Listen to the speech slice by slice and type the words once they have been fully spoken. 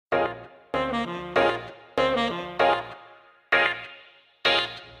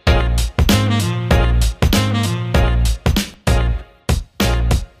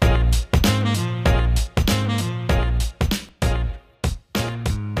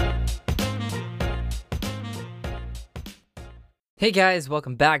Hey guys,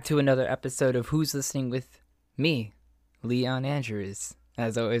 welcome back to another episode of Who's Listening with me, Leon Andrews.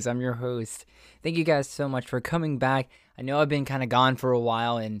 As always, I'm your host. Thank you guys so much for coming back. I know I've been kind of gone for a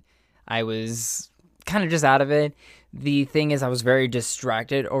while and I was kind of just out of it. The thing is, I was very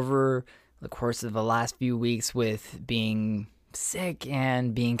distracted over the course of the last few weeks with being sick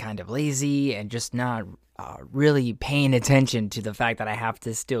and being kind of lazy and just not really paying attention to the fact that I have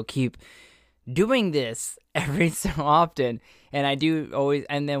to still keep doing this every so often. And I do always,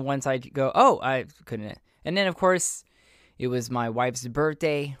 and then once I go, oh, I couldn't. And then, of course, it was my wife's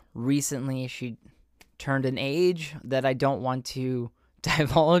birthday recently. She turned an age that I don't want to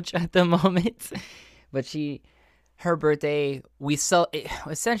divulge at the moment. But her birthday,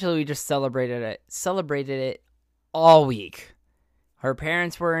 essentially we just celebrated it all week. Her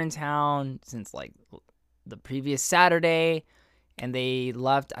parents were in town since like the previous Saturday. And they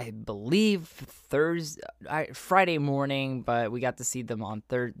left, I believe, Friday morning, but we got to see them on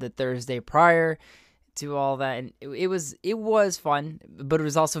the Thursday prior to all that. And it was fun, but it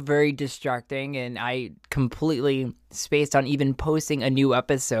was also very distracting. And I completely spaced on even posting a new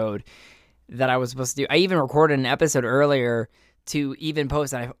episode that I was supposed to do. I even recorded an episode earlier to even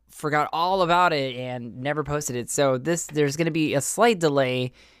post, and I forgot all about it and never posted it. So there's going to be a slight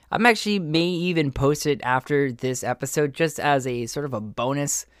delay. I'm actually may even post it after this episode, just as a sort of a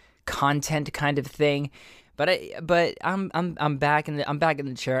bonus content kind of thing. But I'm back in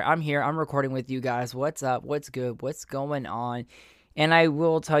the chair. I'm here. I'm recording with you guys. What's up? What's good? What's going on? And I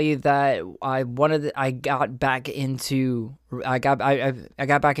will tell you that I got back into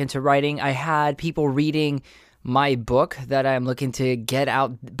writing. I had people reading my book that I'm looking to get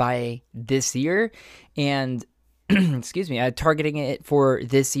out by this year, and excuse me, I'm targeting it for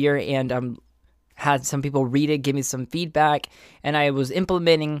this year, and had some people read it, give me some feedback, and I was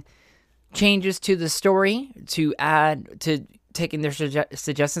implementing changes to the story to add to taking their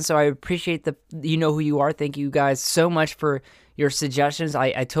suggestions. So I appreciate you know who you are. Thank you guys so much for your suggestions.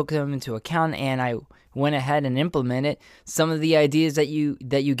 I took them into account, and I went ahead and implemented some of the ideas that you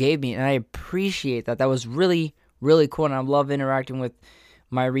gave me, and I appreciate that. That was really, really cool, and I love interacting with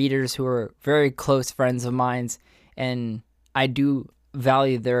my readers who are very close friends of mine. And I do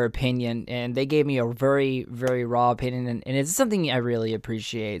value their opinion, and they gave me a very, very raw opinion, and it's something I really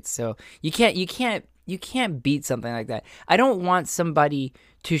appreciate. So you can't beat something like that. I don't want somebody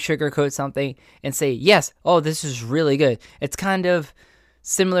to sugarcoat something and say, yes, oh, this is really good. It's kind of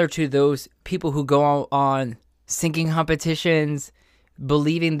similar to those people who go on singing competitions,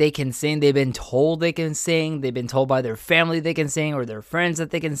 believing they can sing. They've been told they can sing. They've been told by their family they can sing, or their friends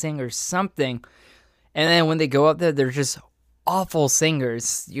that they can sing, or something. And then when they go up there, they're just awful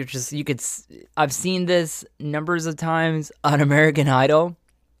singers. I've seen this numbers of times on American Idol,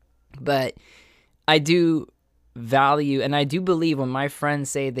 but I do value, and I do believe when my friends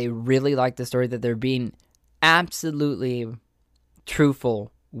say they really like the story, that they're being absolutely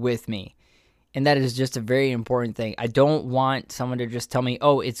truthful with me. And that is just a very important thing. I don't want someone to just tell me,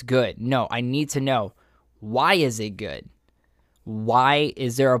 oh, it's good. No, I need to know, why is it good? Why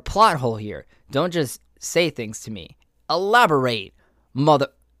is there a plot hole here? Don't just say things to me. Elaborate,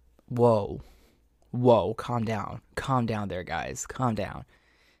 Whoa, calm down. Calm down there, guys. Calm down.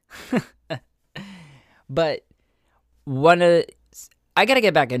 But I gotta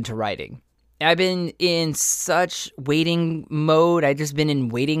get back into writing. I've been in such waiting mode. I've just been in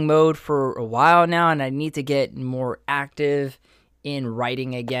waiting mode for a while now, and I need to get more active in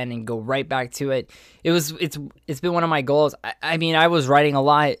writing again and go right back to it. It's been one of my goals. I mean, I was writing a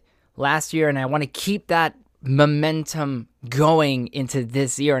lot last year, and I want to keep that momentum going into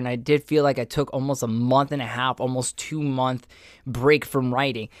this year. And I did feel like I took almost a month and a half, almost 2-month break from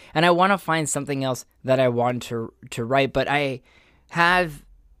writing, and I want to find something else that I want to write. But I have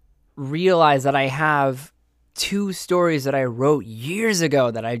realized that I have 2 stories that I wrote years ago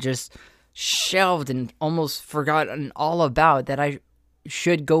that I just shelved and almost forgotten all about, that I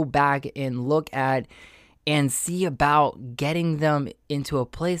should go back and look at and see about getting them into a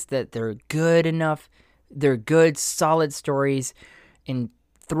place that they're good enough. They're good, solid stories,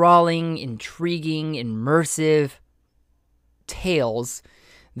 enthralling, intriguing, immersive tales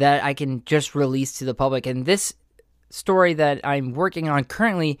that I can just release to the public. And this story that I'm working on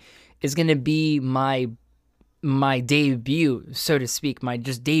currently is going to be my debut, so to speak, my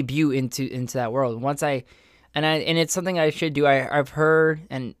just debut into that world. And it's something I should do. I've heard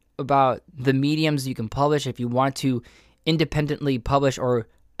about the mediums you can publish if you want to independently publish, or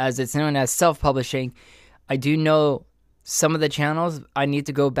as it's known as self-publishing. I do know some of the channels. I need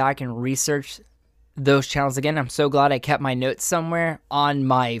to go back and research those channels again. I'm so glad I kept my notes somewhere on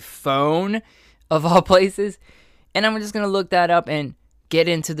my phone, of all places. And I'm just going to look that up and get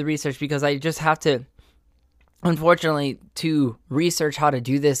into the research, because I just have to, unfortunately, to research how to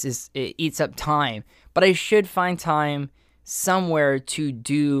do this it eats up time. But I should find time somewhere to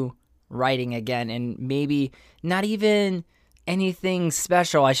do writing again, and maybe not even anything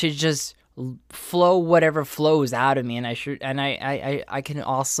special. I should just flow whatever flows out of me, and I can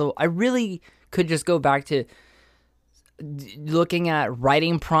also, I really could just go back to looking at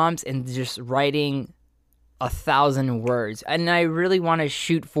writing prompts and just writing 1,000 words. And I really want to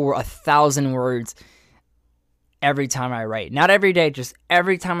shoot for 1,000 words every time I write. Not every day, just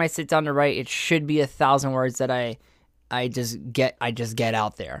every time I sit down to write, it should be 1,000 words that I just get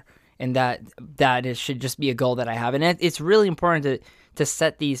out there. And that should just be a goal that I have. And it's really important to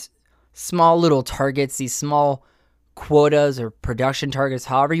set these small little targets, these small quotas or production targets,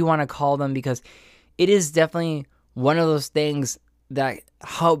 however you want to call them, because it is definitely one of those things that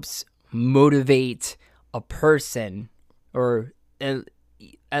helps motivate a person, or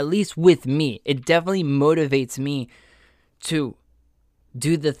at least with me, it definitely motivates me to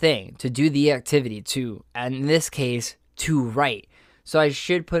do the thing, to do the activity, and in this case, to write. So I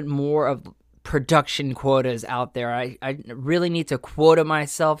should put more of production quotas out there. I really need to quota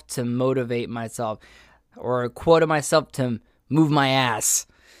myself to motivate myself, or quota myself to move my ass.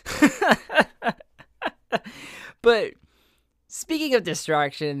 But speaking of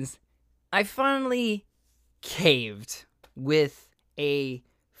distractions, I finally caved with a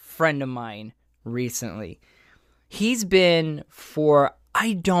friend of mine recently. He's been, for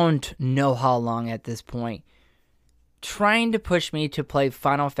I don't know how long at this point, trying to push me to play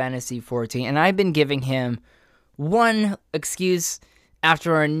Final Fantasy XIV, and I've been giving him one excuse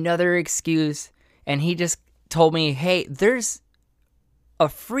after another excuse, and he just told me, hey, there's a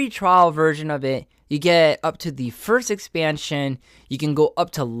free trial version of it. You get up to the first expansion, you can go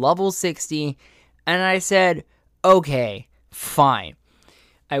up to level 60, and I said, okay, fine.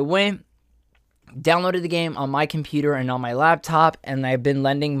 I went, downloaded the game on my computer and on my laptop, and I've been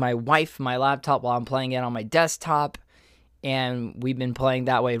lending my wife my laptop while I'm playing it on my desktop, and we've been playing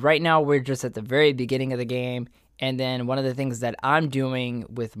that way. Right now, we're just at the very beginning of the game, and then one of the things that I'm doing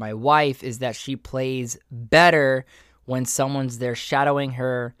with my wife is that she plays better when someone's there shadowing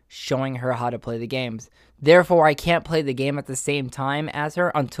her, showing her how to play the games. Therefore, I can't play the game at the same time as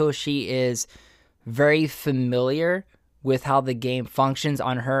her until she is very familiar with how the game functions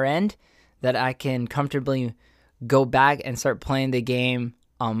on her end, that I can comfortably go back and start playing the game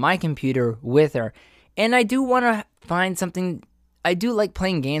on my computer with her. And I do want to find something. I do like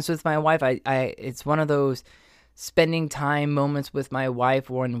playing games with my wife. It's one of those spending time moments with my wife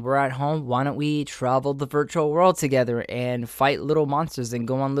when we're at home. Why don't we travel the virtual world together and fight little monsters and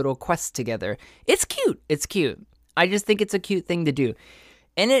go on little quests together? It's cute. It's cute. I just think it's a cute thing to do.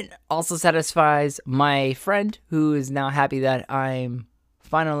 And it also satisfies my friend, who is now happy that I'm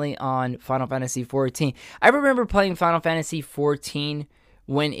finally on Final Fantasy XIV. I remember playing Final Fantasy XIV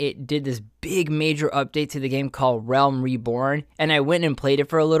when it did this big major update to the game called Realm Reborn, and I went and played it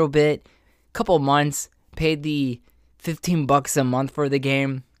for a little bit, couple months, paid the $15 a month for the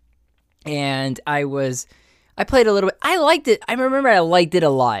game, and I played a little bit. I liked it. I remember I liked it a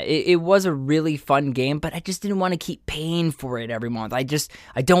lot. It was a really fun game, but I just didn't want to keep paying for it every month. I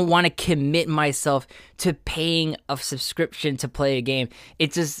don't want to commit myself to paying a subscription to play a game.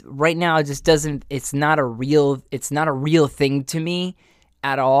 It just, right now, it just doesn't, it's not a real thing to me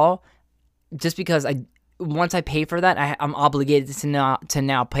at all. Just because once I pay for that, I'm obligated to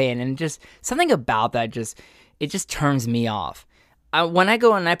now pay it. And just something about that it just turns me off. When I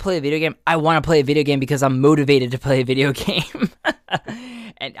go and I play a video game, I want to play a video game because I'm motivated to play a video game.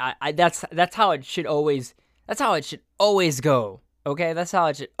 And that's how it should always go. Okay? That's how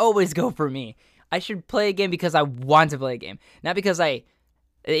it should always go for me. I should play a game because I want to play a game, not because it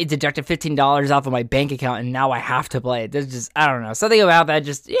deducted $15 off of my bank account and now I have to play it. There's just, I don't know, something about that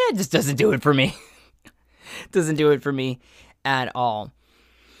it just doesn't do it for me. Doesn't do it for me at all.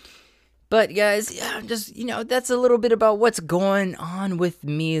 But guys, just, that's a little bit about what's going on with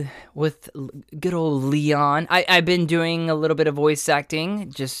me, with good old Leon. I've been doing a little bit of voice acting,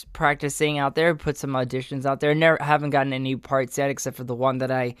 just practicing out there, put some auditions out there. Haven't gotten any parts yet, except for the one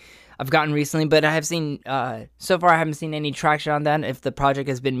that I've gotten recently. But I have seen, so far I haven't seen any traction on that, if the project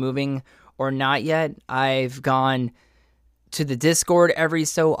has been moving or not yet. I've gone to the Discord every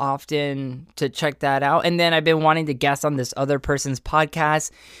so often to check that out. And then I've been wanting to guest on this other person's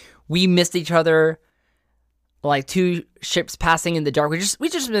podcast. We missed each other like two ships passing in the dark. We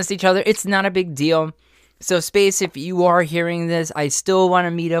just missed each other. It's not a big deal. So Space, if you are hearing this, I still want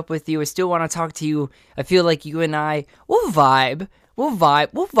to meet up with you. I still want to talk to you. I feel like you and I will vibe we'll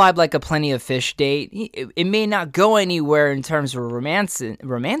vibe like a Plenty of Fish date. It may not go anywhere in terms of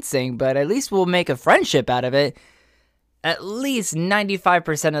romancing, but at least we'll make a friendship out of it. At least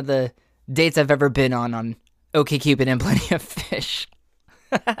 95% of the dates I've ever been on OkCupid and Plenty of Fish.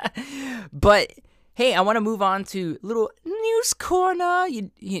 But hey, I want to move on to little news corner.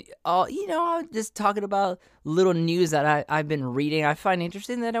 I'm just talking about little news that I've been reading, I find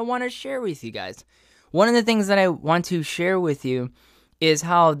interesting, that I want to share with you guys. One of the things that I want to share with you is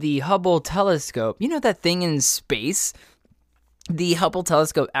how the Hubble telescope, that thing in space, the Hubble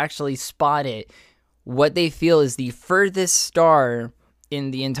telescope actually spotted what they feel is the furthest star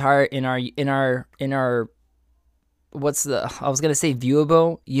in the entire in our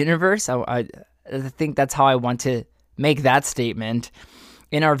viewable universe. I think that's how I want to make that statement.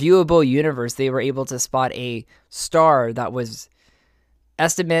 In our viewable universe, they were able to spot a star that was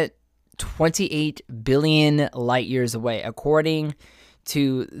estimate 28 billion light years away, according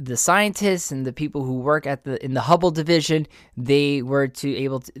to the scientists and the people who work in the Hubble division. They were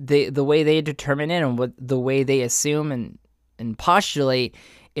the way they determine it, and the way they assume and postulate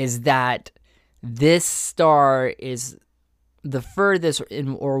is that this star is the furthest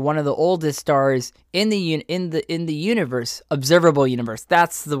or one of the oldest stars in the universe, observable universe.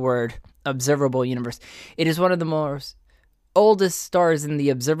 That's the word, observable universe. It is one of the most oldest stars in the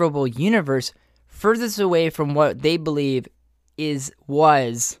observable universe, furthest away from what they believe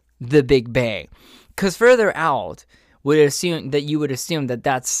was the Big Bang. Because further out you would assume that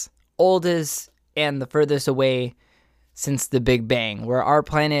that's oldest and the furthest away since the Big Bang. Where our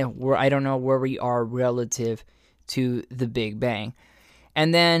planet, I don't know where we are relative to the Big Bang.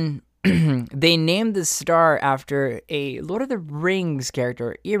 And then they named the star after a Lord of the Rings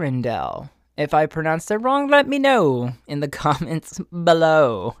character, Eärendil. If I pronounced it wrong, let me know in the comments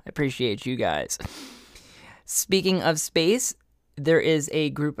below. I appreciate you guys. Speaking of space, there is a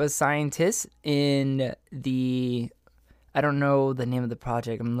group of scientists in I don't know the name of the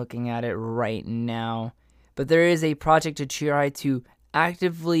project. I'm looking at it right now. But there is a project to try to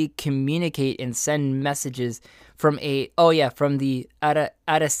actively communicate and send messages from the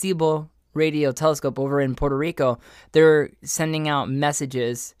Arecibo radio telescope over in Puerto Rico. They're sending out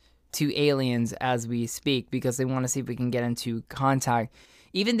messages to aliens as we speak because they want to see if we can get into contact.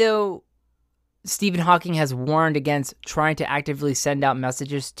 Even though Stephen Hawking has warned against trying to actively send out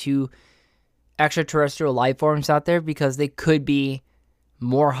messages to extraterrestrial life forms out there because they could be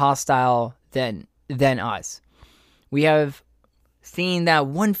more hostile than us. We have seen that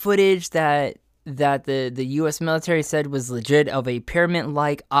one footage that the U.S. military said was legit of a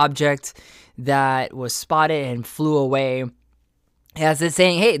pyramid-like object that was spotted and flew away. As it's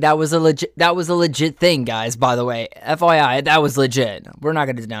saying, hey, that was a legit thing, guys, by the way. FYI, that was legit. We're not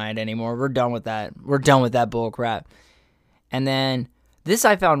going to deny it anymore. We're done with that. We're done with that bull crap. And then, this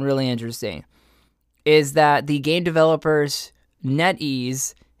I found really interesting, is that the game developers,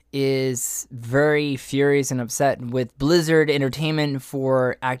 NetEase, is very furious and upset with Blizzard Entertainment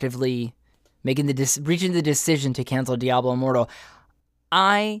for actively reaching the decision to cancel Diablo Immortal.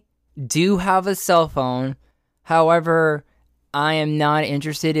 I do have a cell phone, however, I am not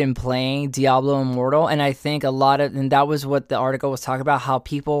interested in playing Diablo Immortal, and I think and that was what the article was talking about, how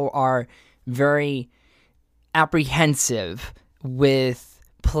people are very apprehensive with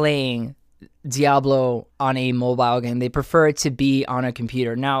playing Diablo on a mobile game. They prefer it to be on a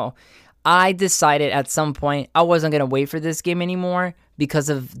computer. Now, I decided at some point I wasn't going to wait for this game anymore because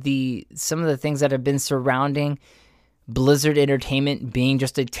of some of the things that have been surrounding Blizzard Entertainment being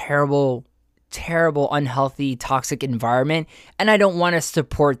just a terrible, unhealthy, toxic environment, and I don't want to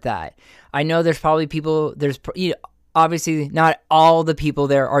support that. I know there's probably people, obviously not all the people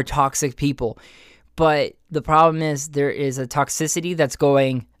there are toxic people, but the problem is there is a toxicity that's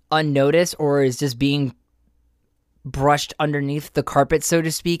going unnoticed or is just being brushed underneath the carpet, so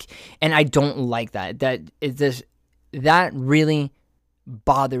to speak, and I don't like that. That really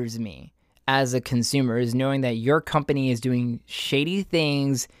bothers me as a consumer, is knowing that your company is doing shady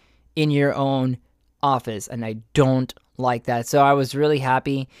things in your own office, and I don't like that. So I was really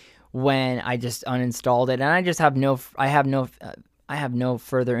happy when I just uninstalled it, and I just have no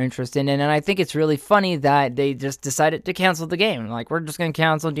further interest in it. And I think it's really funny that they just decided to cancel the game. Like, we're just gonna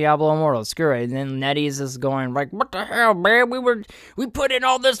cancel Diablo Immortal, screw it. And then NetEase is going like, what the hell, man? We put in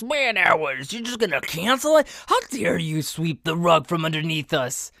all this man hours. You're just gonna cancel it? How dare you sweep the rug from underneath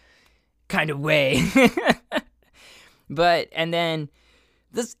us? Kind of way. But and then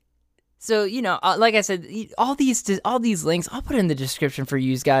this. So, like I said, all these links, I'll put in the description for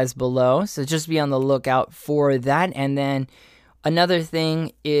you guys below. So just be on the lookout for that. And then another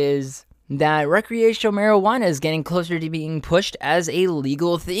thing is that recreational marijuana is getting closer to being pushed as a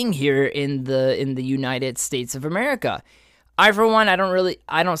legal thing here in the United States of America. I, for one, I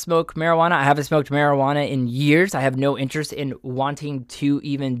don't smoke marijuana. I haven't smoked marijuana in years. I have no interest in wanting to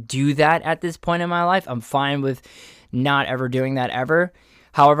even do that at this point in my life. I'm fine with not ever doing that ever.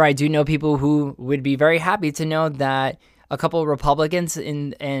 However, I do know people who would be very happy to know that a couple of Republicans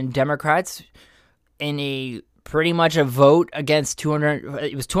and Democrats, in a pretty much a vote against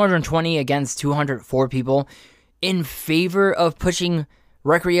 220 against 204 people, in favor of pushing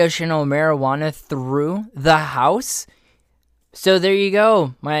recreational marijuana through the House. So there you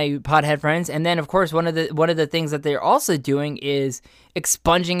go, my pothead friends. And then, of course, one of the things that they're also doing is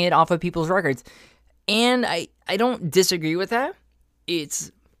expunging it off of people's records. And I don't disagree with that.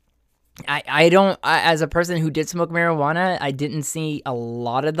 As a person who did smoke marijuana, I didn't see a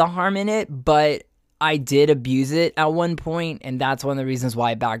lot of the harm in it, but I did abuse it at one point, and that's one of the reasons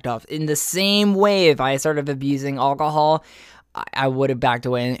why I backed off. In the same way, if I started abusing alcohol, I would have backed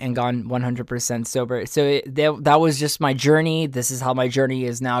away and gone 100% sober. So that was just my journey. This is how my journey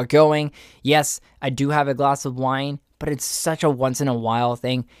is now going. Yes, I do have a glass of wine, but it's such a once in a while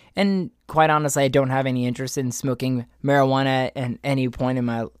thing. And quite honestly, I don't have any interest in smoking marijuana at any point in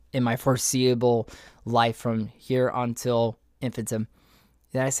my foreseeable life from here until infantum.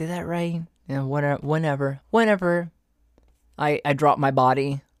 Did I say that right? Yeah, whenever I drop my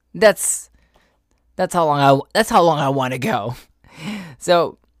body, that's how long I want to go.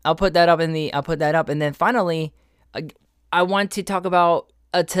 So I'll put that up, and then finally, I want to talk about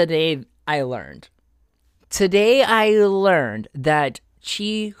today I learned. Today I learned that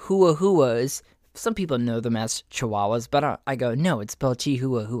Chihuahuas, some people know them as Chihuahuas, but I go, no, it's spelled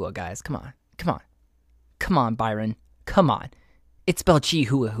Chihuahua, guys. Come on, Byron, come on. It's spelled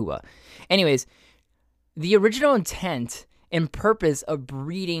Chihuahua. Anyways, the original intent and purpose of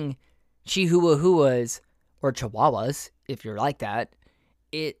breeding Chihuahuas, or Chihuahuas, if you're like that,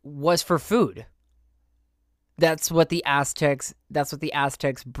 it was for food. That's what the Aztecs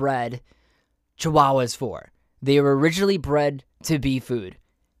bred Chihuahuas for. They were originally bred to be food.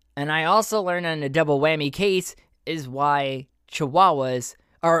 And I also learned in a double whammy case is why Chihuahuas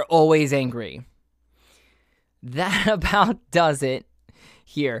are always angry. That about does it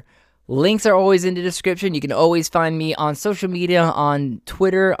here. Links are always in the description. You can always find me on social media, on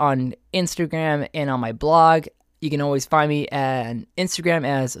Twitter, on Instagram, and on my blog. You can always find me on Instagram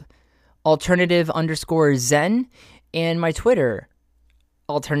as alternative_zen, and my Twitter,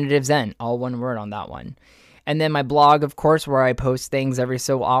 alternative zen, all one word on that one. And then my blog, of course, where I post things every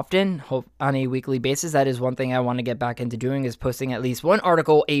so often, on a weekly basis. That is one thing I want to get back into doing, is posting at least one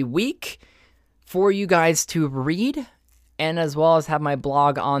article a week for you guys to read, and as well as have my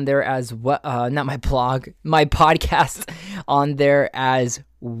blog on there as well. Not my blog, my podcast on there as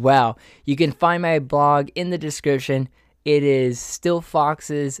well. You can find my blog in the description. It is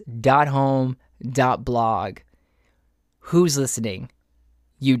stillfoxes.home.blog. Who's listening?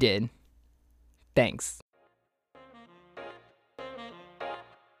 You did. Thanks.